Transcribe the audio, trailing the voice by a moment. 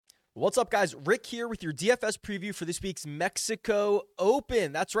What's up, guys? Rick here with your DFS preview for this week's Mexico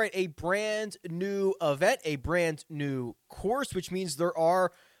Open. That's right, a brand new event, a brand new course, which means there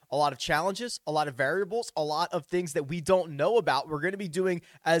are a lot of challenges, a lot of variables, a lot of things that we don't know about. We're going to be doing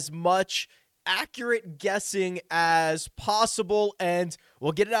as much accurate guessing as possible, and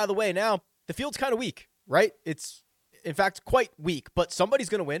we'll get it out of the way now. The field's kind of weak, right? It's, in fact, quite weak, but somebody's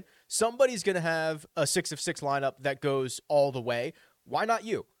going to win. Somebody's going to have a 6 of 6 lineup that goes all the way. Why not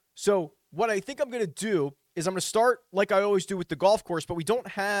you? So what I think I'm going to do is I'm going to start like I always do with the golf course, but we don't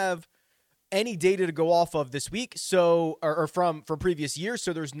have any data to go off of this week, so or from previous years,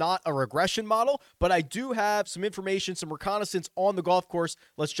 so there's not a regression model, but I do have some information, some reconnaissance on the golf course.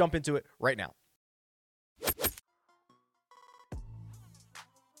 Let's jump into it right now.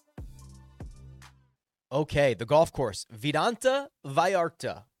 Okay, the golf course, Vidanta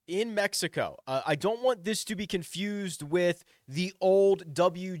Vallarta in Mexico. I don't want this to be confused with the old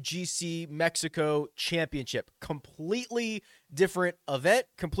WGC Mexico Championship. Completely different event,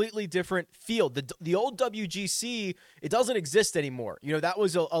 completely different field. The old WGC, it doesn't exist anymore. You know, that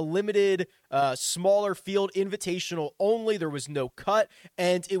was a limited, smaller field, invitational only. There was no cut,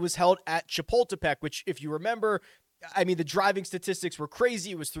 and it was held at Chapultepec, which, if you remember, I mean, the driving statistics were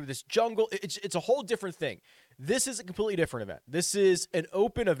crazy. It was through this jungle. It's a whole different thing. This is a completely different event. This is an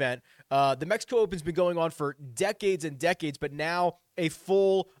open event. The Mexico Open's been going on for decades and decades, but now a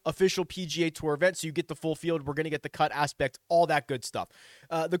full official PGA Tour event, so you get the full field. We're going to get the cut aspect, all that good stuff.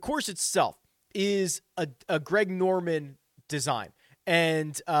 The course itself is a Greg Norman design,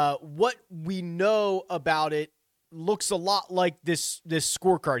 and what we know about it looks a lot like this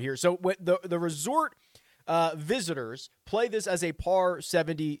scorecard here. So the resort visitors play this as a par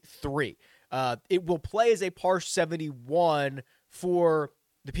 73. It will play as a par 71 for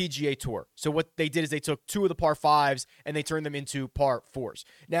the PGA Tour. So what they did is they took 2 of the par 5s and they turned them into par 4s.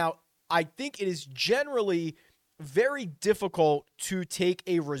 Now, I think it is generally very difficult to take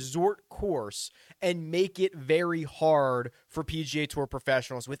a resort course and make it very hard for PGA Tour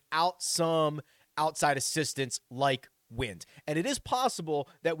professionals without some outside assistance like wind. And it is possible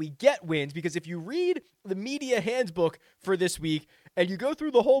that we get wind, because if you read the media handbook for this week and you go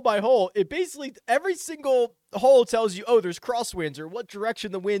through the hole by hole, it basically, every single hole tells you, oh, there's crosswinds or what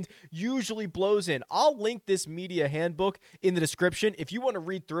direction the wind usually blows in. I'll link this media handbook in the description. If you want to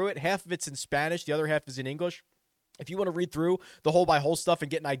read through it, half of it's in Spanish, the other half is in English. If you want to read through the hole by hole stuff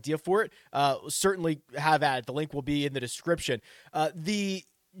and get an idea for it, certainly have at it. The link will be in the description.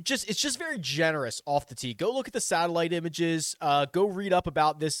 It's just very generous off the tee. Go look at the satellite images. Go read up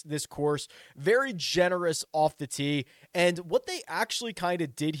about this course. Very generous off the tee. And what they actually kind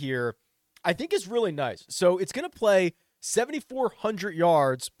of did here, I think, is really nice. So it's going to play 7,400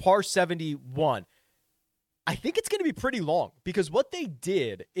 yards, par 71. I think it's going to be pretty long, because what they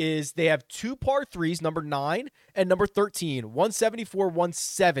did is they have 2 par 3s, number 9 and number 13, 174,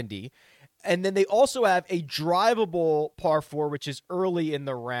 170. And then they also have a drivable par 4, which is early in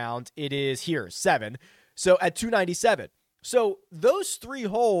the round. It is here, 7. So at 297. So those 3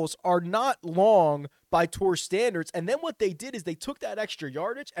 holes are not long by tour standards. And then what they did is they took that extra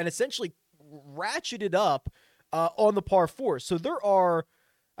yardage and essentially ratcheted up on the par 4. So there are,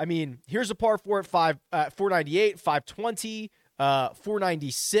 I mean, here's a par 4 at 498, 520,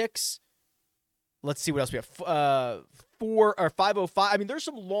 496. Let's see what else we have. 4 or 505. I mean, there's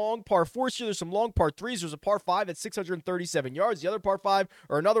some long par 4s here. There's some long par 3s. There's a par 5 at 637 yards. The other par 5,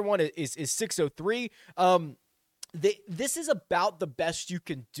 or another one, is 603. This is about the best you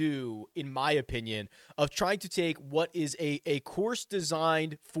can do, in my opinion, of trying to take what is a course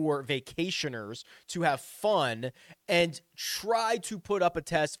designed for vacationers to have fun and try to put up a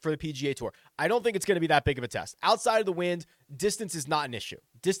test for the PGA Tour. I don't think it's going to be that big of a test. Outside of the wind, distance is not an issue.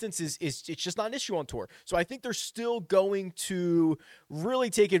 Distance is it's just not an issue on tour. So I think they're still going to really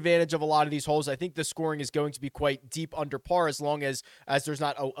take advantage of a lot of these holes. I think the scoring is going to be quite deep under par, as long as there's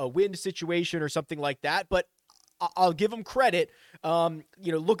not a wind situation or something like that. But I'll give them credit.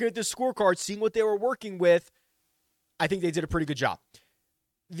 Looking at this scorecard, seeing what they were working with, I think they did a pretty good job.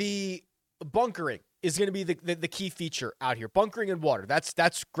 The bunkering is going to be the key feature out here. Bunkering and water.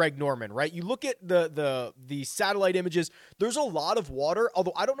 That's Greg Norman, right? You look at the satellite images, there's a lot of water,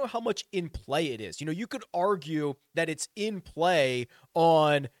 although I don't know how much in play it is. You could argue that it's in play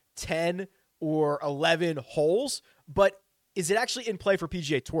on 10 or 11 holes, but is it actually in play for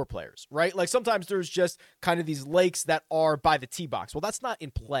PGA Tour players, right? Like, sometimes there's just kind of these lakes that are by the tee box. Well, that's not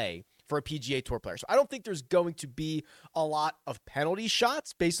in play for a PGA Tour player. So I don't think there's going to be a lot of penalty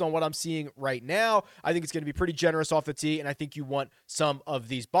shots based on what I'm seeing right now. I think it's going to be pretty generous off the tee, and I think you want some of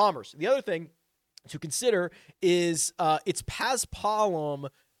these bombers. The other thing to consider is it's Paspalum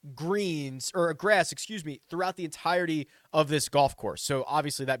grass, throughout the entirety of this golf course. So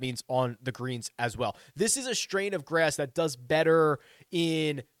obviously that means on the greens as well. This is a strain of grass that does better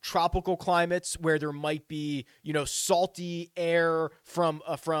in tropical climates where there might be, salty air from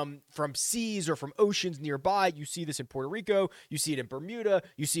seas or from oceans nearby. You see this in Puerto Rico, you see it in Bermuda,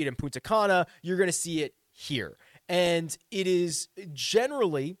 you see it in Punta Cana. You're going to see it here. And it is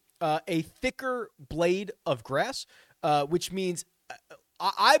generally a thicker blade of grass, which means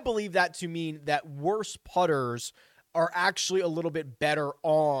I believe that to mean that worse putters are actually a little bit better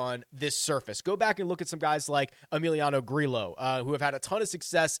on this surface. Go back and look at some guys like Emiliano Grillo, who have had a ton of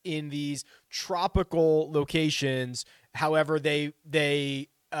success in these tropical locations. However, they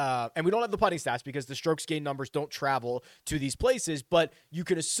and we don't have the putting stats because the strokes gained numbers don't travel to these places, but you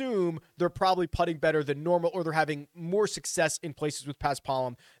can assume they're probably putting better than normal, or they're having more success in places with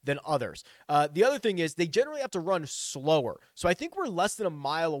paspalum than others. The other thing is they generally have to run slower. So I think we're less than a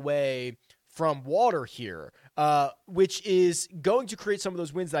mile away from water here, which is going to create some of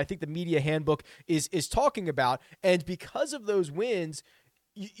those winds that I think the media handbook is talking about. And because of those winds,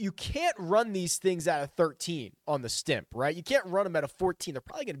 you can't run these things at a 13 on the stimp, right? You can't run them at a 14. They're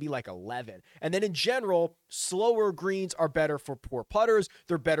probably going to be like 11. And then in general, slower greens are better for poor putters.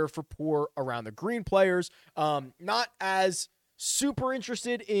 They're better for poor around the green players. Not as super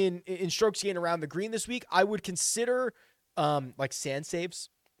interested in strokes gained around the green this week. I would consider like sand saves,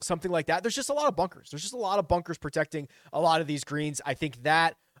 something like that. There's just a lot of bunkers. There's just a lot of bunkers protecting a lot of these greens. I think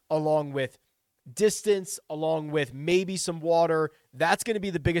that, along with distance, along with maybe some water, that's going to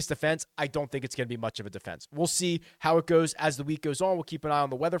be the biggest defense. I don't think it's going to be much of a defense. We'll see how it goes as the week goes on. We'll keep an eye on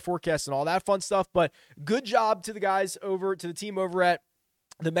the weather forecast and all that fun stuff, but good job to the team over at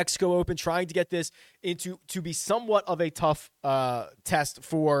the Mexico Open, trying to get this to be somewhat of a tough test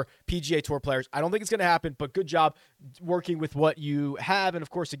for PGA Tour players. I don't think it's going to happen, but good job working with what you have. And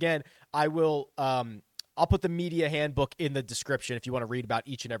of course, again, I'll put the media handbook in the description if you want to read about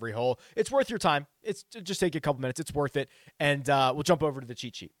each and every hole. It's worth your time. It's just take a couple minutes. It's worth it. And we'll jump over to the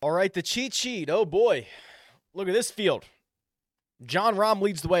cheat sheet. All right, the cheat sheet. Oh, boy. Look at this field. Jon Rahm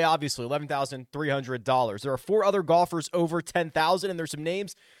leads the way, obviously, $11,300. There are 4 other golfers over $10,000, and there's some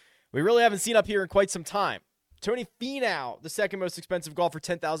names we really haven't seen up here in quite some time. Tony Finau, the second most expensive golfer,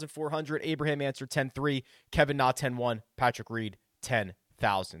 $10,400. Abraham Ancer, $10,300. Kevin Na, $10,100. Patrick Reed,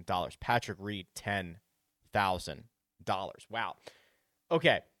 $10,000. Patrick Reed, $10,000. Wow.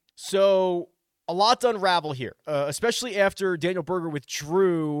 Okay, so a lot to unravel here, especially after Daniel Berger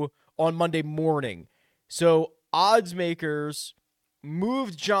withdrew on Monday morning. So odds makers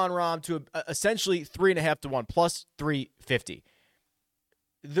moved Jon Rahm to essentially 3.5 to 1 plus 350.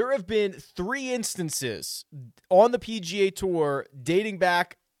 There have been 3 instances on the PGA Tour dating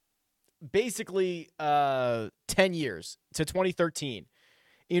back basically 10 years to 2013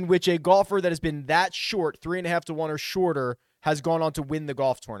 in which a golfer that has been that short, 3.5 to 1 or shorter, has gone on to win the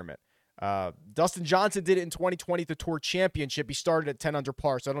golf tournament. Dustin Johnson did it in 2020 at the Tour Championship. He started at 10 under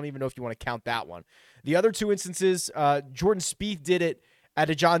par, so I don't even know if you want to count that one. The other 2 instances, Jordan Spieth did it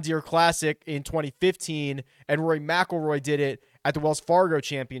at a John Deere Classic in 2015, and Rory McIlroy did it at the Wells Fargo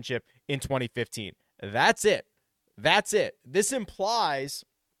Championship in 2015. That's it. This implies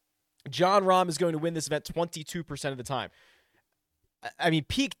Jon Rahm is going to win this event 22% of the time. I mean,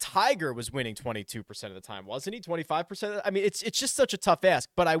 peak Tiger was winning 22% of the time, wasn't he? 25%? I mean, it's just such a tough ask.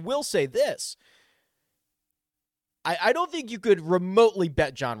 But I will say this. I don't think you could remotely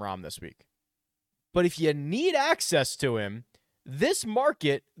bet Jon Rahm this week. But if you need access to him, this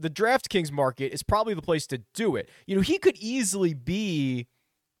market, the DraftKings market, is probably the place to do it. He could easily be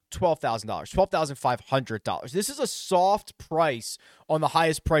 $12,000, $12,500. This is a soft price on the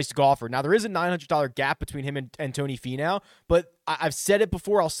highest priced golfer. Now, there is a $900 gap between him and Tony Finau, but I've said it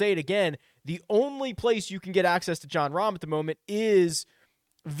before, I'll say it again. The only place you can get access to Jon Rahm at the moment is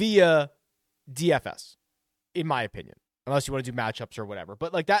via DFS, in my opinion, unless you want to do matchups or whatever.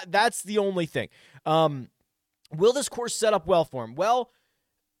 But like that's the only thing. Will this course set up well for him? Well,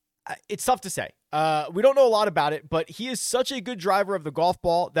 it's tough to say. We don't know a lot about it, but he is such a good driver of the golf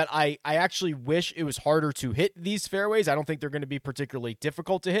ball that I actually wish it was harder to hit these fairways. I don't think they're going to be particularly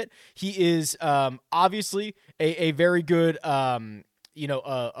difficult to hit. He is obviously a very good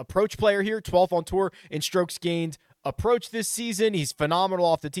approach player here, 12th on tour in strokes gained approach this season. He's phenomenal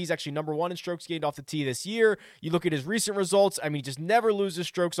off the tee. He's actually number 1 in strokes gained off the tee this year. You look at his recent results. I mean, he just never loses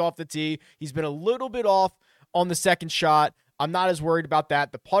strokes off the tee. He's been a little bit off on the second shot. I'm not as worried about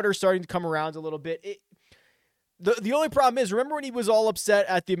that. The putter's starting to come around a little bit. The only problem is, remember when he was all upset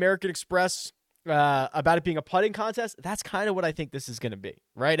at the American Express about it being a putting contest? That's kind of what I think this is going to be,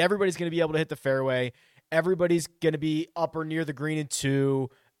 right? Everybody's going to be able to hit the fairway. Everybody's going to be up or near the green in 2.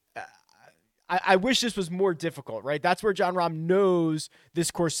 I wish this was more difficult, right? That's where Jon Rahm knows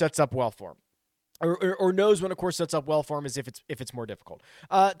this course sets up well for him. Or knows when a course sets up well for him is if it's more difficult.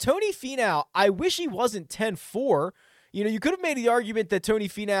 Tony Finau, I wish he wasn't 10-4. You could have made the argument that Tony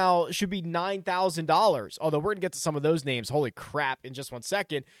Finau should be $9,000, although we're going to get to some of those names. Holy crap, in just 1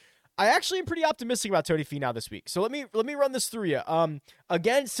 second. I actually am pretty optimistic about Tony Finau this week. So let me run this through you.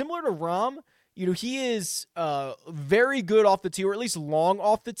 Again, similar to Rahm, he is very good off the tee, or at least long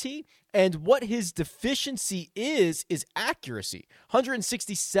off the tee. And what his deficiency is accuracy.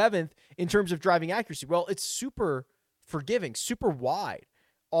 167th in terms of driving accuracy. Well, it's super forgiving, super wide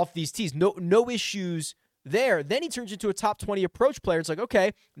off these tees. No issues there. Then he turns into a top 20 approach player. It's like,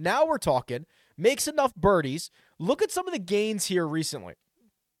 okay, now we're talking. Makes enough birdies. Look at some of the gains here recently.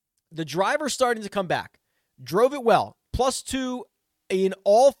 The driver's starting to come back. Drove it well. +2 in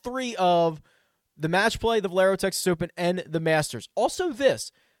all 3 of the match play, the Valero Texas Open, and the Masters. Also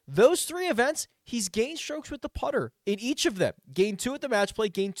those 3 events, he's gained strokes with the putter in each of them. Gained 2 at the match play,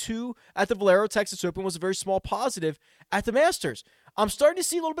 gained 2 at the Valero Texas Open, was a very small positive at the Masters. I'm starting to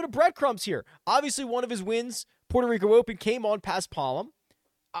see a little bit of breadcrumbs here. Obviously, one of his wins, Puerto Rico Open, came on past Palom.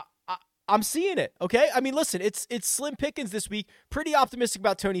 I'm seeing it, okay? I mean, listen, it's slim pickings this week. Pretty optimistic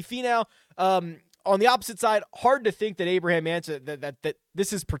about Tony Finau. On the opposite side, hard to think that Abraham Ancer, that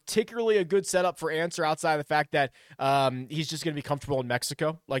this is particularly a good setup for Ancer outside of the fact that he's just going to be comfortable in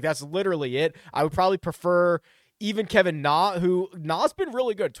Mexico. Like, that's literally it. I would probably prefer even Kevin Na, Na's been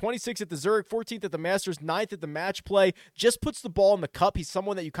really good. 26th at the Zurich, 14th at the Masters, 9th at the match play. Just puts the ball in the cup. He's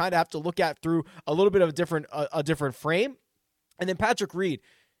someone that you kind of have to look at through a little bit of a different frame. And then Patrick Reed.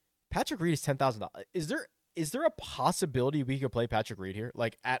 Patrick Reed is $10,000. Is there a possibility we could play Patrick Reed here,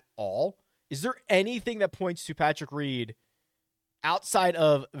 like, at all? Is there anything that points to Patrick Reed outside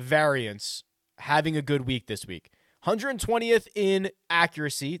of variance having a good week this week? 120th in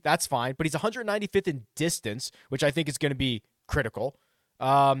accuracy, that's fine, but he's 195th in distance, which I think is going to be critical.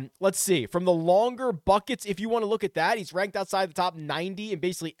 Let's see. From the longer buckets, if you want to look at that, he's ranked outside the top 90 in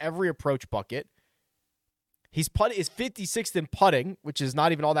basically every approach bucket. His putt is 56th in putting, which is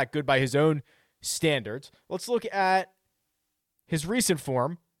not even all that good by his own standards. Let's look at his recent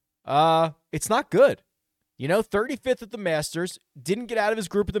form. It's not good. 35th at the Masters, didn't get out of his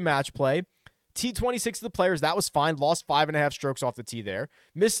group at the match play. T26 of the Players, that was fine. Lost 5.5 strokes off the tee there.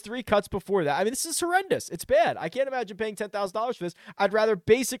 Missed 3 cuts before that. I mean, this is horrendous. It's bad. I can't imagine paying $10,000 for this. I'd rather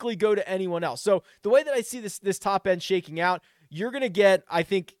basically go to anyone else. So the way that I see this top end shaking out, you're going to get, I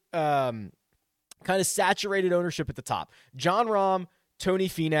think, kind of saturated ownership at the top. Jon Rahm, Tony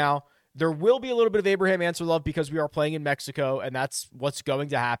Finau. There will be a little bit of Abraham Ancer love because we are playing in Mexico, and that's what's going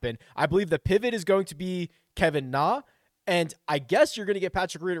to happen. I believe the pivot is going to be Kevin Na, and I guess you're going to get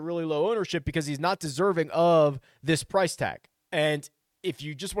Patrick Reed at really low ownership because he's not deserving of this price tag. And if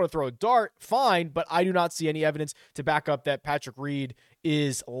you just want to throw a dart, fine, but I do not see any evidence to back up that Patrick Reed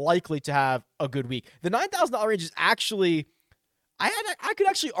is likely to have a good week. The $9,000 range is actually, I could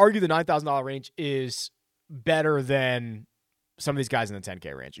actually argue the $9,000 range is better than some of these guys in the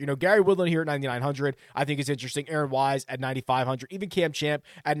 10K range. Gary Woodland here at 9,900, I think is interesting. Aaron Wise at 9,500, even Cam Champ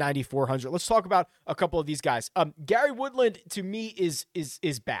at 9,400. Let's talk about a couple of these guys. Gary Woodland to me is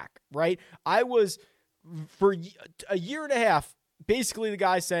back, right? I was for a year and a half basically the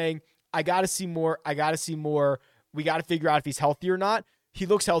guy saying, I got to see more. We got to figure out if he's healthy or not. He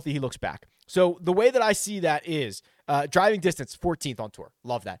looks healthy. He looks back. So the way that I see that is driving distance, 14th on tour.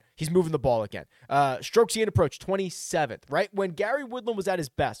 Love that. He's moving the ball again. Strokes gained approach, 27th, right? When Gary Woodland was at his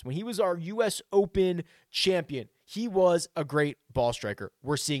best, when he was our U.S. Open champion, he was a great ball striker.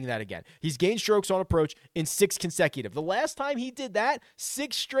 We're seeing that again. He's gained strokes on approach in 6 consecutive. The last time he did that,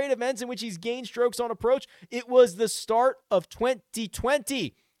 6 straight events in which he's gained strokes on approach, it was the start of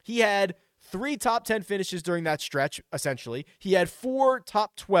 2020. He had 3 top 10 finishes during that stretch, essentially. He had 4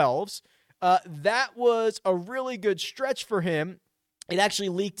 top 12s. That was a really good stretch for him. It actually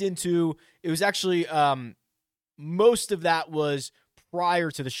leaked into, most of that was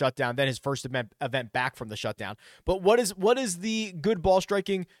prior to the shutdown, then his first event back from the shutdown. But what is the good ball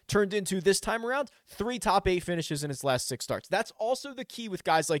striking turned into this time around? 3 top 8 finishes in his last 6 starts. That's also the key with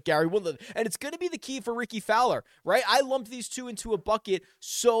guys like Gary Woodland. And it's going to be the key for Ricky Fowler, right? I lumped these two into a bucket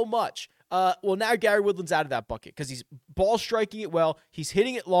so much. Well, now Gary Woodland's out of that bucket because he's ball striking it well, he's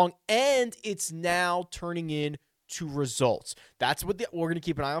hitting it long, and it's now turning in to results. That's what we're going to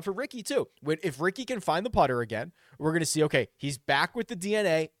keep an eye on for Ricky too. If Ricky can find the putter again, we're going to see, okay, he's back with the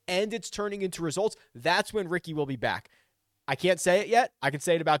DNA and it's turning into results. That's when Ricky will be back. I can't say it yet. I can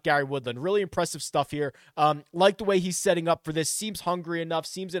say it about Gary Woodland. Really impressive stuff here. Like the way he's setting up for this. Seems hungry enough.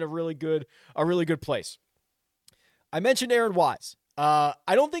 Seems in a really good place. I mentioned Aaron Wise. I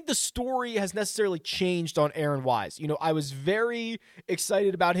don't think the story has necessarily changed on Aaron Wise. You know, I was very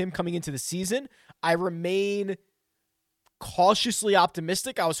excited about him coming into the season. I remain cautiously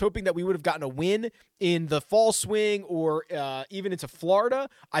optimistic. I was hoping that we would have gotten a win in the fall swing or even into Florida.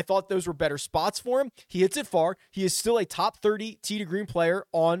 I thought those were better spots for him. He hits it far. He is still a top 30 tee to green player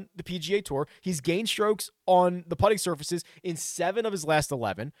on the PGA Tour. He's gained strokes on the putting surfaces in 7 of his last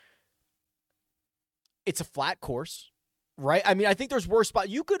 11. It's a flat course, right? I mean, I think there's worse spots.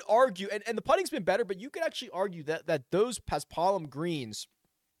 You could argue, and the putting's been better, but you could actually argue that those Paspalum greens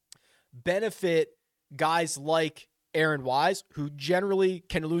benefit guys like Aaron Wise, who generally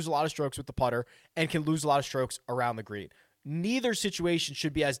can lose a lot of strokes with the putter and can lose a lot of strokes around the green. Neither situation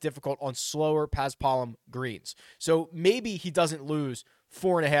should be as difficult on slower Paspalum greens. So maybe he doesn't lose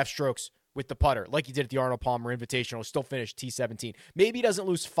 4.5 strokes with the putter like he did at the Arnold Palmer Invitational, still finished T17. Maybe he doesn't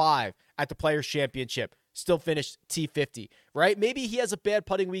lose 5 at the Players Championship, still finished T50, right? Maybe he has a bad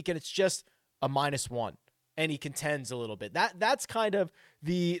putting week and it's just a -1 and he contends a little bit. That's kind of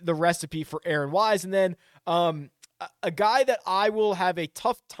the recipe for Aaron Wise. And then a guy that I will have a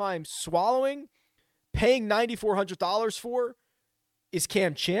tough time swallowing, paying $9,400 for, is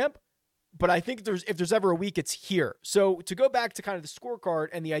Cam Champ. But I think if there's ever a week, it's here. So to go back to kind of the scorecard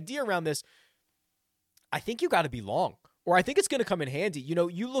and the idea around this, I think you got to be long, or I think it's going to come in handy. You know,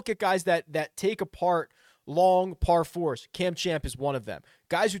 you look at guys that take apart long par 4s. Cam Champ is one of them.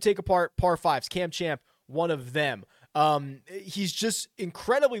 Guys who take apart par 5s. Cam Champ, one of them. He's just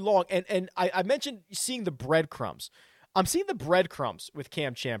incredibly long. And I mentioned seeing the breadcrumbs. I'm seeing the breadcrumbs with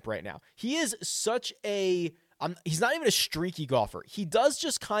Cam Champ right now. He is such he's not even a streaky golfer. He does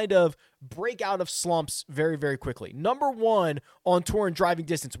just kind of break out of slumps very, very quickly. Number 1 on tour in driving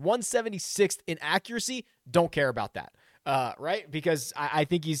distance, 176th in accuracy. Don't care about that, right? Because I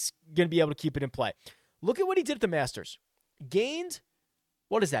think he's going to be able to keep it in play. Look at what he did at the Masters. Gained,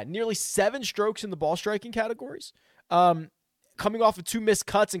 what is that, nearly 7 strokes in the ball striking categories. Coming off of 2 missed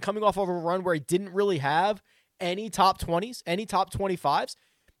cuts and coming off of a run where he didn't really have any top 20s, any top 25s.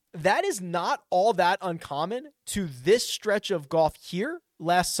 That is not all that uncommon to this stretch of golf here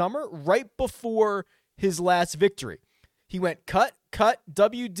last summer, right before his last victory. He went cut,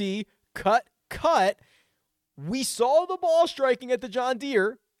 WD, cut. We saw the ball striking at the John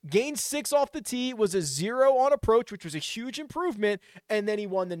Deere, gained 6 off the tee, was a 0 on approach, which was a huge improvement, and then he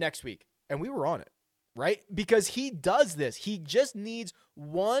won the next week. And we were on it, right? Because he does this. He just needs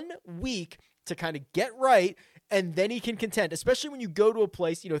 1 week to kind of get right, and then he can contend, especially when you go to a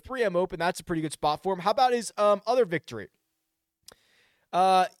place, 3M Open, that's a pretty good spot for him. How about his other victory?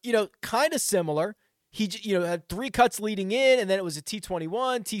 Kind of similar. He, had 3 cuts leading in, and then it was a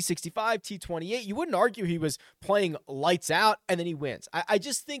T21, T65, T28. You wouldn't argue he was playing lights out, and then he wins. I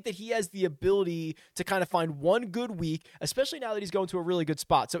just think that he has the ability to kind of find 1 good week, especially now that he's going to a really good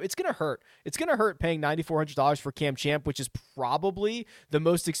spot. So it's going to hurt. It's going to hurt paying $9,400 for Cam Champ, which is probably the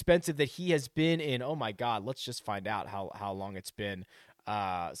most expensive that he has been in. Oh, my God. Let's just find out how long it's been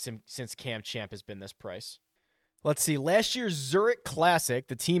since Cam Champ has been this price. Let's see. Last year's Zurich Classic,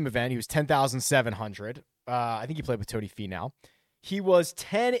 the team event, he was $10,700. I think he played with Tony Finau. He was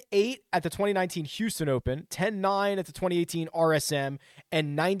 10-8 at the 2019 Houston Open, 10-9 at the 2018 RSM,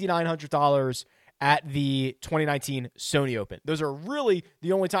 and $9,900 at the 2019 Sony Open. Those are really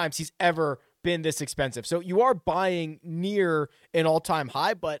the only times he's ever been this expensive. So you are buying near an all-time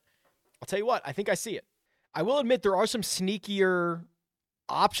high, but I'll tell you what, I think I see it. I will admit there are some sneakier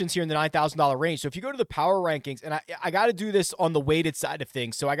options here in the $9,000 range. So if you go to the power rankings, and I got to do this on the weighted side of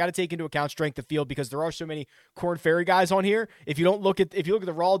things, so I got to take into account strength of field because there are so many Korn Ferry guys on here. If you look at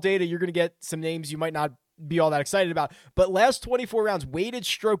the raw data, you're going to get some names you might not be all that excited about. But last 24 rounds, weighted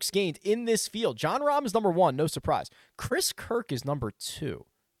strokes gained in this field. Jon Rahm is number 1, no surprise. Chris Kirk is number 2.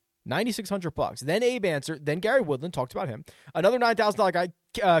 $9,600. Then Abe Answer, then Gary Woodland, talked about him. Another $9,000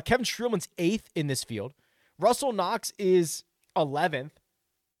 guy. Kevin Streelman's 8th in this field. Russell Knox is 11th.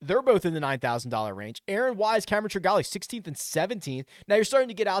 They're both in the $9,000 range. Aaron Wise, Cameron Tringale, 16th and 17th. Now you're starting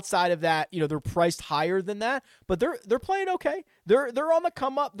to get outside of that. They're priced higher than that, but they're playing okay. They're on the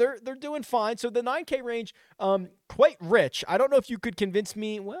come up. They're doing fine. So the 9K range, quite rich. I don't know if you could convince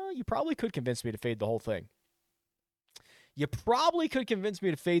me. Well, you probably could convince me to fade the whole thing. You probably could convince me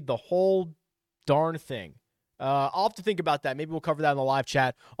to fade the whole darn thing. I'll have to think about that. Maybe we'll cover that in the live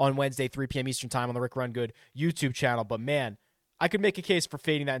chat on Wednesday, 3 p.m. Eastern time on the Rick Run Good YouTube channel. But man, I could make a case for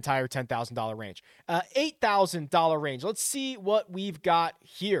fading that entire $10,000 range. $8,000 range. Let's see what we've got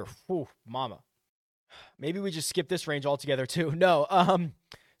here. Whew, mama. Maybe we just skip this range altogether too. No.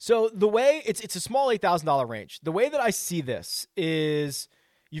 So the way it's a small $8,000 range. The way that I see this is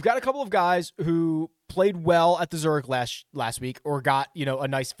you've got a couple of guys who played well at the Zurich last week, or got, a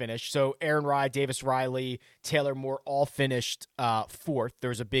nice finish. So Aaron Rai, Davis Riley, Taylor Moore all finished fourth.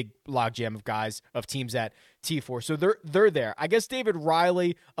 There's a big logjam of teams at T4. So they're there. I guess David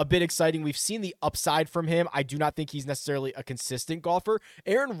Riley, a bit exciting. We've seen the upside from him. I do not think he's necessarily a consistent golfer.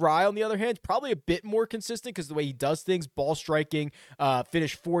 Aaron Rai, on the other hand, probably a bit more consistent because the way he does things, ball striking,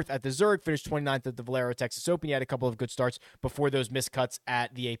 finished fourth at the Zurich, finished 29th at the Valero Texas Open. He had a couple of good starts before those miscuts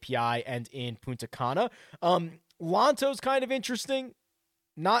at the API and in Punta Cana. Lanto's kind of interesting.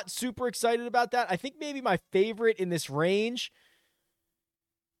 Not super excited about that. I think maybe my favorite in this range.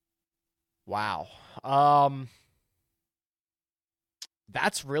 Wow.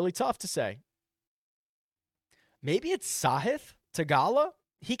 That's really tough to say. Maybe it's Sahith Theegala.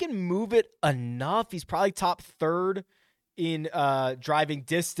 He can move it enough. He's probably top third in driving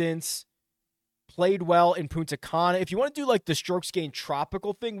distance. Played well in Punta Cana. If you want to do like the strokes gained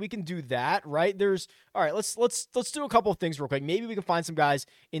tropical thing, we can do that, right? All right, let's do a couple of things real quick. Maybe we can find some guys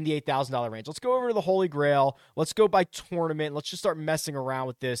in the $8,000 range. Let's go over to the Holy Grail. Let's go by tournament. Let's just start messing around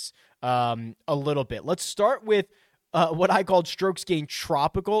with this a little bit. Let's start with what I called strokes gained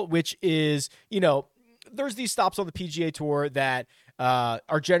tropical, which is, there's these stops on the PGA Tour that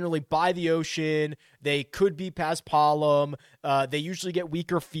are generally by the ocean. They could be past Palam. They usually get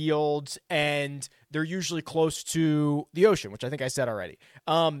weaker fields, and they're usually close to the ocean, which I think I said already.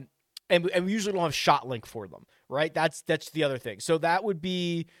 And we usually don't have shot link for them, right? That's the other thing. So that would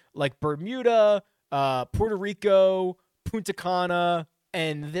be like Bermuda, Puerto Rico, Punta Cana,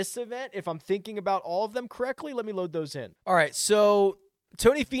 and this event. If I'm thinking about all of them correctly, let me load those in. All right, so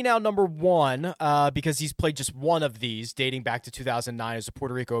Tony Finau, number one, because he's played just one of these dating back to 2009 as the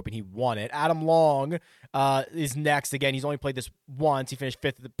Puerto Rico Open. He won it. Adam Long is next. Again, he's only played this once. He finished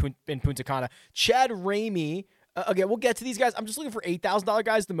fifth in Punta Cana. Chad Ramey. Again, we'll get to these guys. I'm just looking for $8,000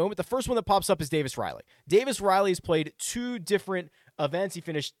 guys at the moment. The first one that pops up is Davis Riley. Davis Riley has played two different events. He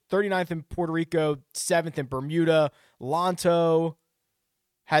finished 39th in Puerto Rico, 7th in Bermuda. Lanto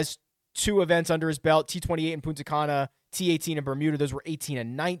has two events under his belt, T28 in Punta Cana, T18 in Bermuda. Those were 18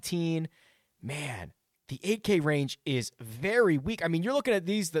 and 19. Man, the 8K range is very weak. I mean, you're looking at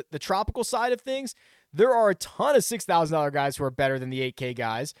these, the tropical side of things. There are a ton of $6,000 guys who are better than the 8K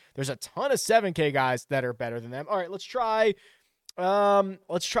guys. There's a ton of 7K guys that are better than them. All right, let's try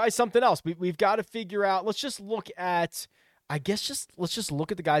something else. We've got to figure out. Let's just look at, let's just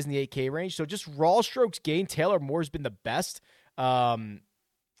look at the guys in the 8K range. So just raw strokes gained, Taylor Moore's been the best.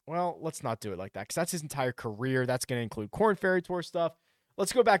 Well, let's not do it like that because that's his entire career. That's going to include Korn Ferry Tour stuff.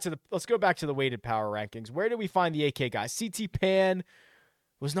 Let's go back to the weighted power rankings. Where did we find the 8K guys? CT Pan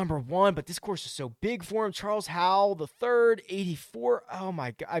was number one, but this course is so big for him. Charles Howell, the third, 84. Oh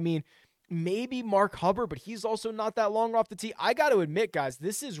my God. I mean, maybe Mark Hubbard, but he's also not that long off the tee. I got to admit, guys,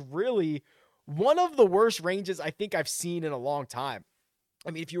 this is really one of the worst ranges I think I've seen in a long time.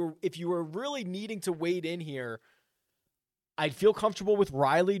 I mean, if you were really needing to wade in here, I'd feel comfortable with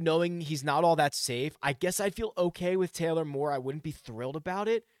Riley knowing he's not all that safe. I guess I'd feel okay with Taylor Moore. I wouldn't be thrilled about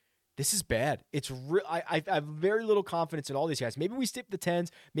it. This is bad. It's real. I have very little confidence in all these guys. Maybe we skip the 10s.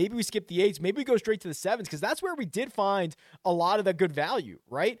 Maybe we skip the 8s. Maybe we go straight to the 7s because that's where we did find a lot of the good value,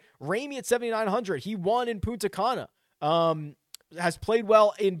 right? Ramey at 7,900. He won in Punta Cana. Has played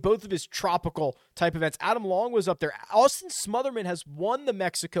well in both of his tropical type events. Adam Long was up there. Austin Smotherman has won the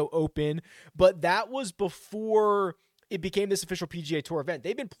Mexico Open, but that was before it became this official PGA Tour event.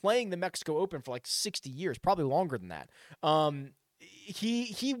 They've been playing the Mexico Open for like 60 years, probably longer than that.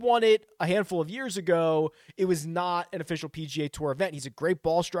 He won it a handful of years ago. It was not an official PGA Tour event. He's a great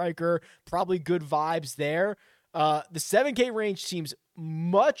ball striker, probably good vibes there. The 7K range seems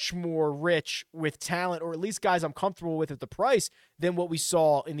much more rich with talent, or at least guys I'm comfortable with at the price, than what we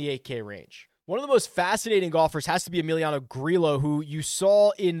saw in the 8K range. One of the most fascinating golfers has to be Emiliano Grillo, who you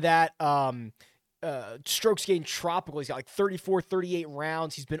saw in that strokes gained tropical. He's got like 34, 38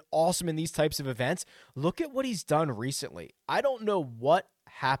 rounds. He's been awesome in these types of events. Look at what he's done recently. I don't know what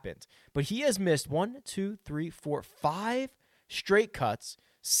happened, but he has missed 5 straight cuts,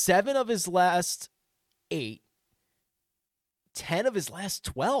 7 of his last 8, 10 of his last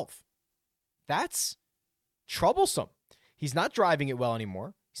 12. That's troublesome. He's not driving it well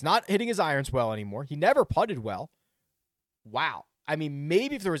anymore. He's not hitting his irons well anymore. He never putted well. Wow. I mean,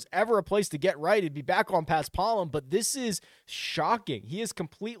 maybe if there was ever a place to get right, it'd be back on past Palam, but this is shocking. He has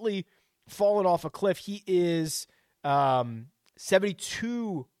completely fallen off a cliff. He is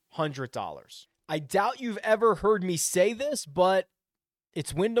 $7,200. I doubt you've ever heard me say this, but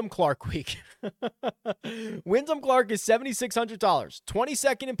it's Wyndham Clark week. Wyndham Clark is $7,600.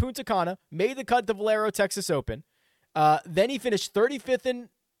 22nd in Punta Cana, made the cut to Valero Texas Open. Then he finished 35th in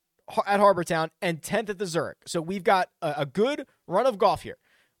at Harbour Town and 10th at the Zurich. So we've got a good run of golf here.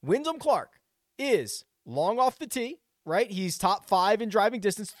 Wyndham Clark is long off the tee, right? He's top 5 in driving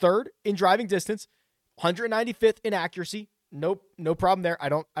distance, 3rd in driving distance, 195th in accuracy. Nope, no problem there. I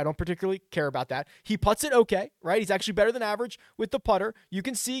don't particularly care about that. He putts it okay, right? He's actually better than average with the putter. You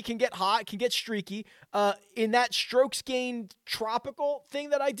can see can get hot, can get streaky. In that strokes gained tropical thing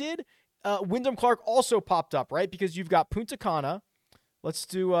that I did, Wyndham Clark also popped up, right? Because you've got Punta Cana. Let's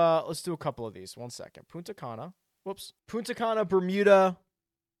do a couple of these. 1 second. Punta Cana, Bermuda,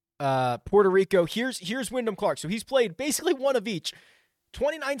 Puerto Rico. Here's Wyndham Clark. So he's played basically one of each.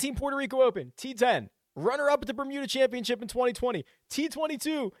 2019 Puerto Rico Open, T10. Runner-up at the Bermuda Championship in 2020.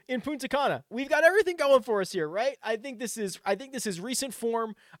 T22 in Punta Cana. We've got everything going for us here, right? I think this is recent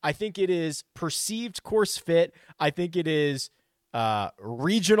form. I think it is perceived course fit. I think it is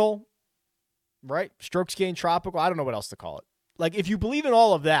regional, right? Strokes gained tropical. I don't know what else to call it. Like, if you believe in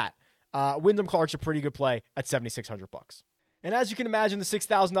all of that, Wyndham Clark's a pretty good play at $7,600. And as you can imagine, the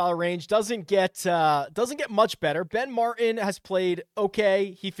 $6,000 range doesn't get much better. Ben Martin has played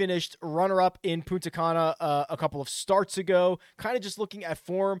okay. He finished runner-up in Punta Cana a couple of starts ago. Kind of just looking at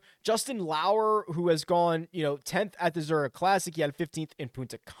form. Justin Lauer, who has gone 10th at the Zurich Classic, he had a 15th in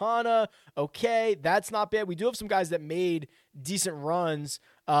Punta Cana. Okay, that's not bad. We do have some guys that made decent runs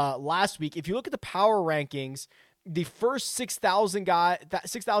last week. If you look at the power rankings, the first $6,000 guy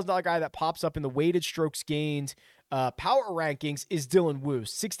that pops up in the weighted strokes gained power rankings is Dylan Wu,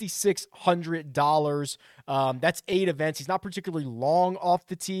 $6,600. That's 8 events. He's not particularly long off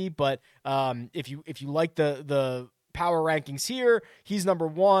the tee, but if you like the power rankings here, he's number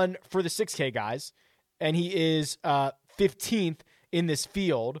 1 for the 6K guys, and he is 15th in this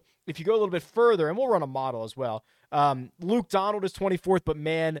field. If you go a little bit further, and we'll run a model as well, Luke Donald is 24th, but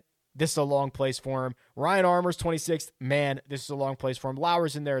man, this is a long place for him. Ryan Armour's 26th. Man, this is a long place for him.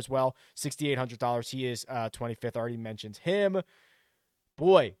 Lauer's in there as well. $6,800. He is 25th. Already mentioned him.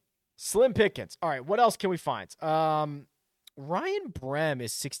 Boy, slim pickings. All right, what else can we find? Ryan Brehm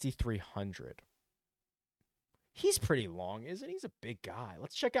is 6,300. He's pretty long, isn't he? He's a big guy.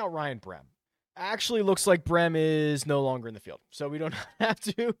 Let's check out Ryan Brehm. Actually looks like Brehm is no longer in the field. So we do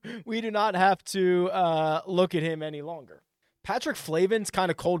not have to look at him any longer. Patrick Flavin's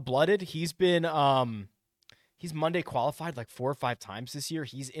kind of cold-blooded. He's been he's Monday qualified like 4 or 5 times this year.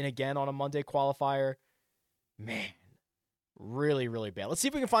 He's in again on a Monday qualifier. Man, really, really bad. Let's see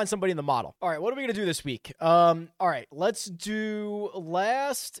if we can find somebody in the model. All right, what are we going to do this week? All right, let's do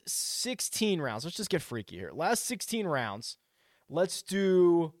last 16 rounds. Let's just get freaky here. Last 16 rounds. Let's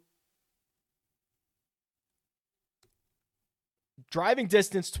do driving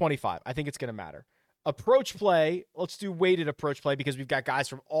distance 25. I think it's going to matter. Approach play, let's do weighted approach play because we've got guys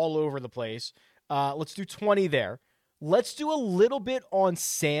from all over the place. Let's do 20 there. Let's do a little bit on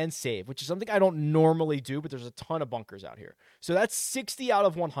sand save, which is something I don't normally do, but there's a ton of bunkers out here. So that's 60 out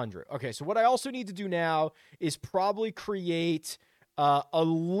of 100. Okay, so what I also need to do now is probably create a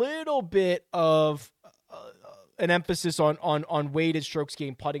little bit of an emphasis on weighted strokes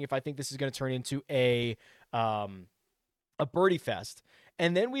gained putting if I think this is going to turn into a birdie fest.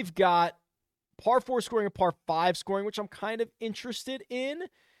 And then we've got par 4 scoring and par 5 scoring, which I'm kind of interested in.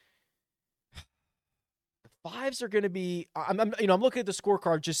 The 5s are going to be, I'm looking at the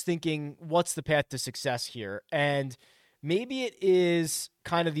scorecard just thinking, what's the path to success here? And maybe it is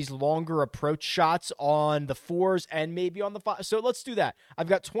kind of these longer approach shots on the 4s and maybe on the 5. So let's do that. I've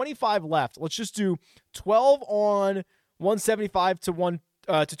got 25 left. Let's just do 12 on 175 to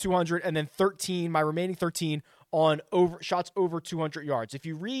 200, and then 13, my remaining 13 on shots over 200 yards. If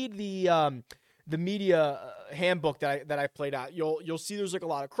you read the media handbook that I played out, you'll see there's like a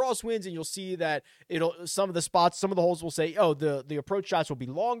lot of crosswinds, and you'll see that some of the holes will say, oh, the approach shots will be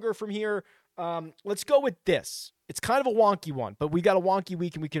longer from here. Let's go with this. It's kind of a wonky one, but we got a wonky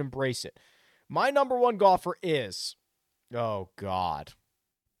week and we can embrace it. My number 1 golfer is, oh God,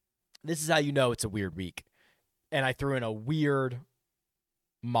 this is how you know it's a weird week. And I threw in a weird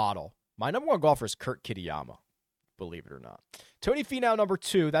model. My number 1 golfer is Kurt Kitayama, believe it or not. Tony Finau, number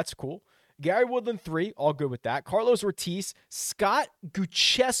 2. That's cool. Gary Woodland, 3. All good with that. Carlos Ortiz, Scott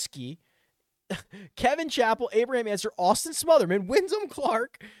Gucheski, Kevin Chappell, Abraham Ancer, Austin Smotherman, Wyndham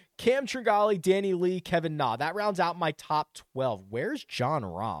Clark, Cam Tringali, Danny Lee, Kevin Na. That rounds out my top 12. Where's John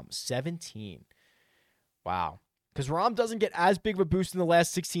Rahm? 17. Wow. Because Rahm doesn't get as big of a boost in the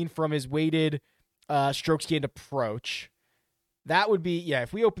last 16 from his weighted strokes gained approach. That would be,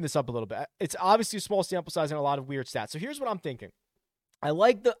 if we open this up a little bit. It's obviously a small sample size and a lot of weird stats. So here's what I'm thinking. I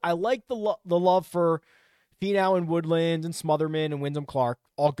like the love for Finau and Woodland and Smotherman and Wyndham Clark.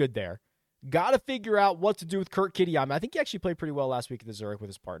 All good there. Got to figure out what to do with Kurt Kitayama. I think he actually played pretty well last week at the Zurich with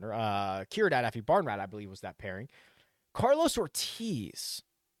his partner. Kiradad Effie Barnrat, I believe, was that pairing. Carlos Ortiz.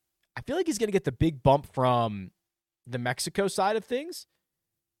 I feel like he's going to get the big bump from the Mexico side of things.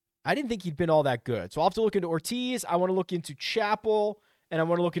 I didn't think he'd been all that good. So I'll have to look into Ortiz. I want to look into Chappell, and I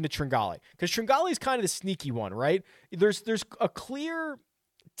want to look into Tringali. Because Tringali is kind of the sneaky one, right? There's a clear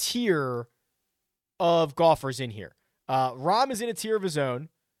tier of golfers in here. Rahm is in a tier of his own.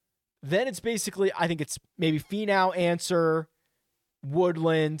 Then it's basically, I think it's maybe Finau, Answer,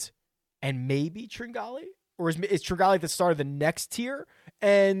 Woodland, and maybe Tringali? Or is Tringali at the start of the next tier?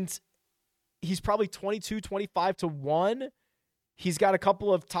 And he's probably 22, 25 to 1. He's got a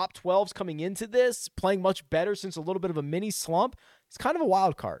couple of top 12s coming into this, playing much better since a little bit of a mini slump. It's kind of a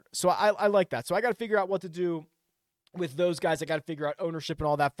wild card. So I like that. So I got to figure out what to do with those guys. I got to figure out ownership and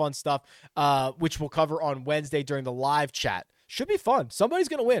all that fun stuff, which we'll cover on Wednesday during the live chat. Should be fun. Somebody's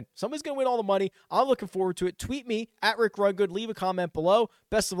going to win. Somebody's going to win all the money. I'm looking forward to it. Tweet me at Rick Rungood. Leave a comment below.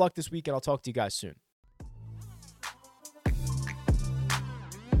 Best of luck this week, and I'll talk to you guys soon.